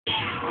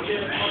Oh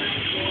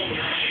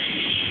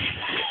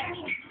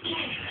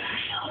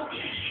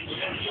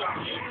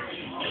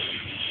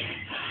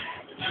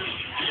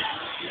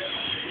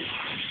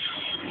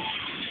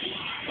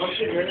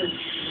shit, here it is.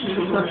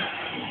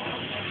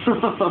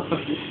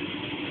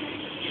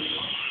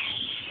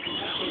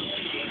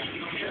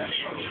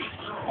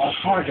 Oh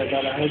fuck, I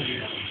thought I had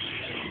you.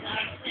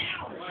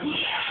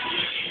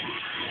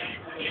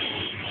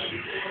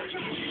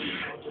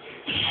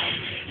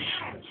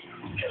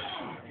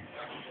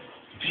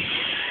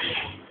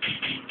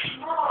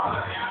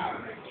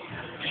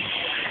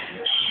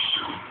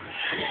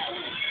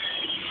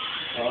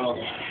 Oh.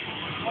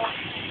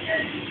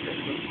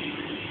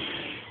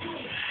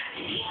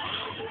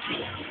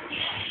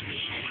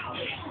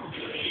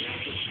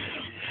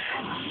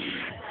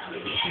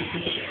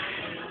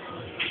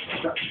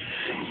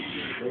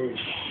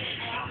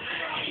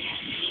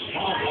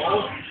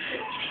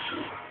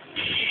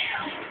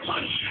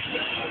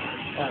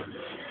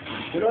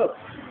 Get up.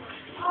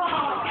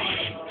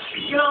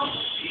 Go.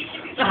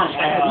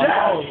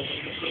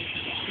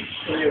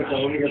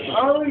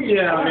 Oh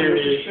yeah,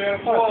 baby.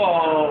 Whoa.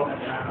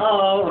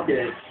 Oh,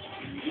 okay.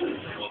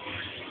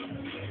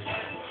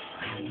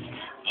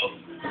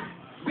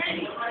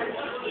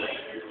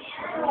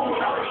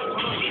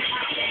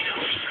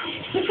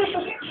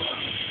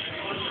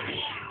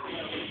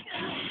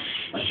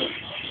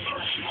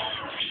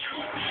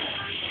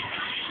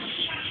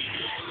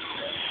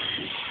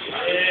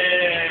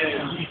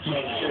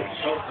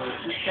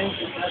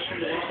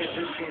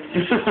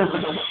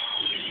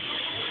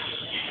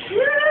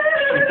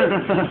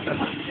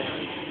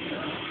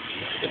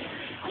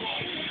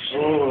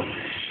 Oh.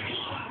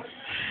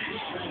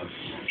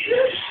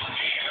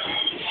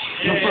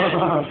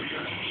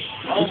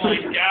 Oh my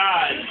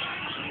god.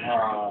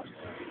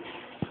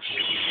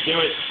 Do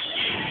it.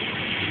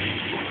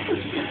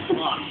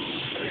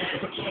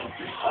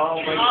 Oh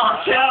my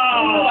god.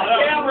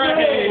 Yeah,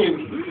 right.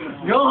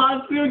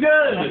 Gohan's too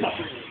good.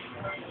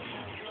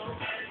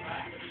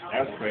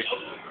 That was quick.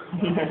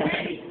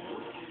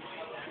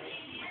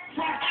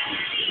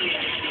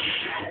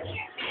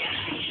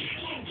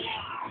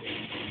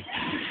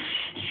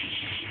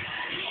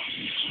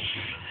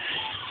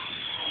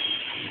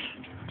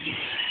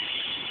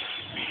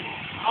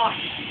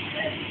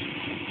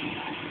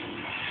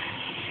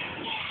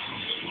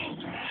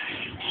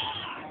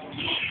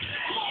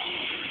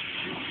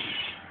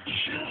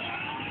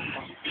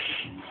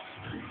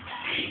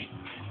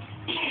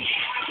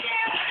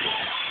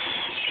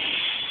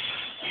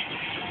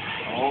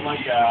 Oh my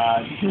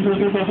god.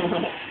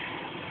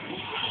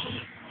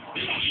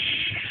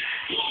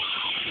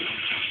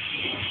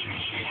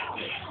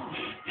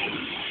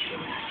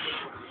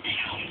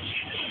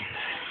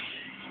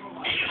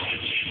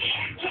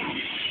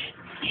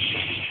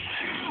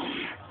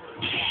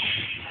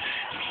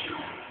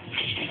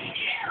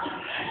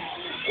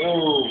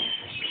 Oh.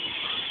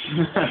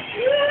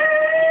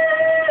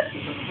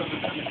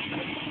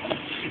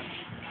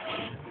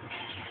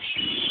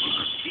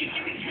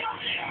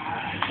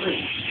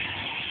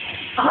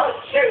 Oh,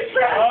 shoot,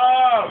 Brad.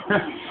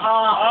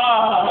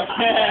 Oh.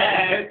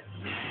 Okay.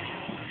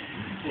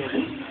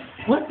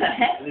 What the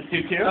heck? Is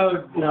it 2-2?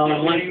 Oh, no,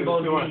 I'm like,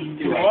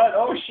 2-1. What?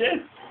 Oh shit.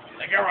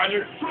 I got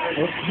Roger.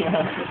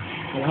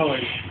 No,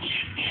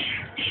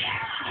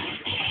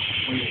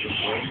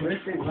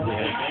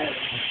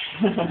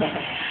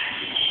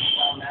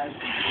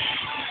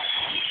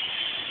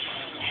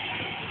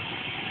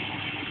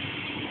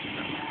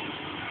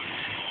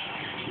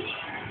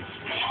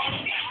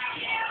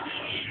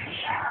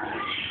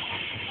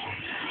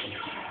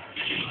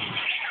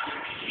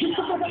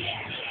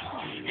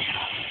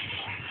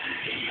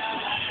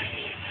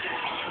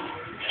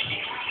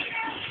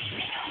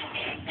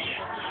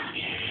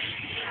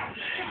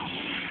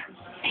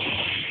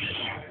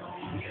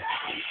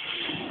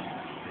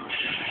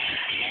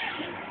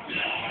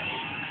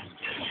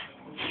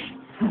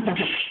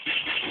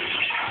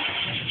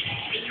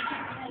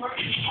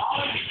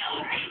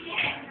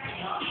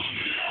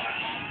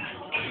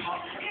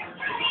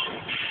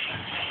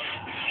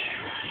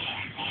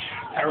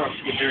 Power-ups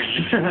get very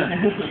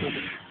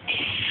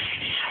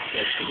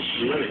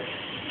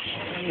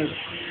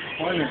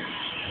Pointer.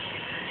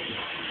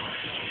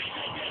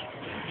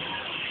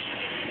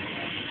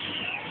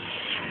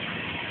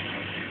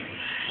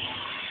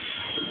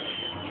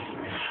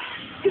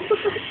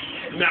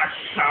 Max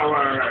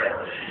power.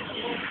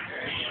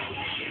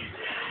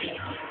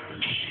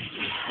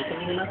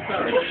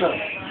 What's up?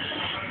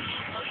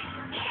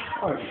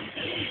 Oh.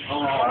 Oh,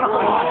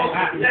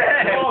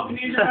 can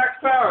you use your max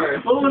power?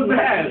 What was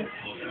that?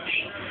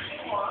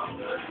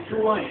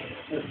 2-1.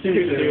 That's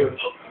 2-2.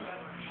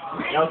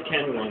 That was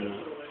Ken one.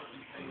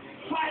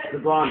 The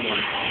blonde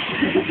one.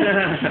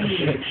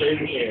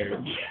 Crazy hair.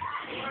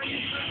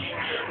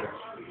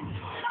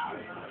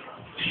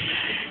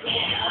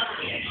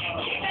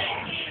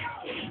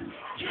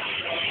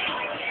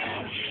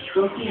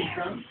 Go team,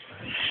 son.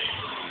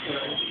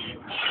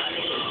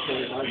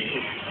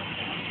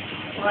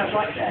 Well, I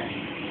like that.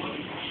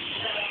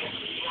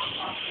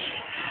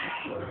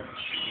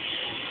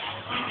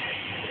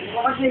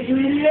 it, you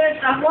idiot!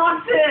 I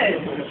blocked it!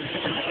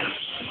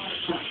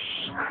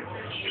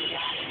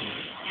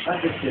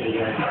 That's just shit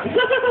again.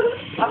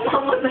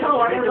 What the hell?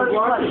 Why did I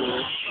block it?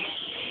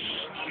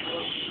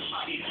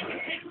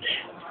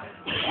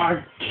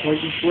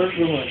 Where's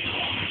the one?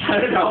 I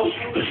don't know.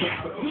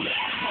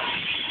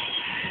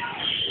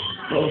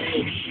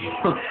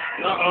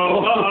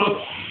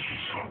 Uh-oh.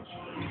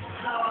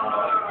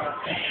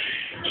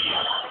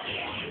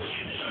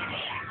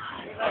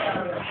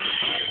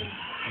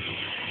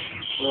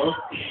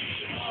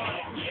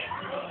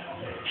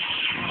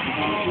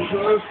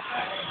 Hello?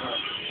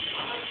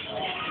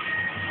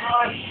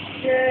 Oh,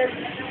 shit!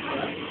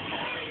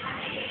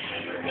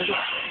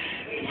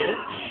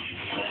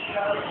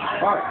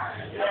 Fuck.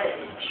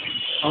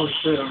 Oh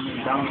shit, I'm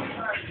down.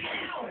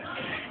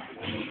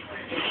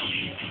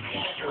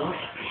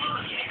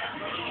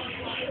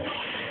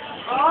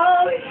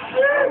 Oh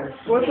shit!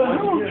 What the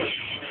hell?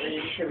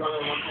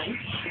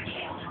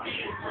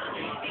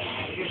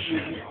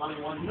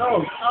 No!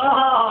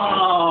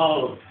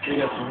 Oh! We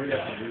got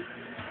some.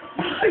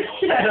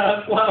 Shut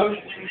up, close.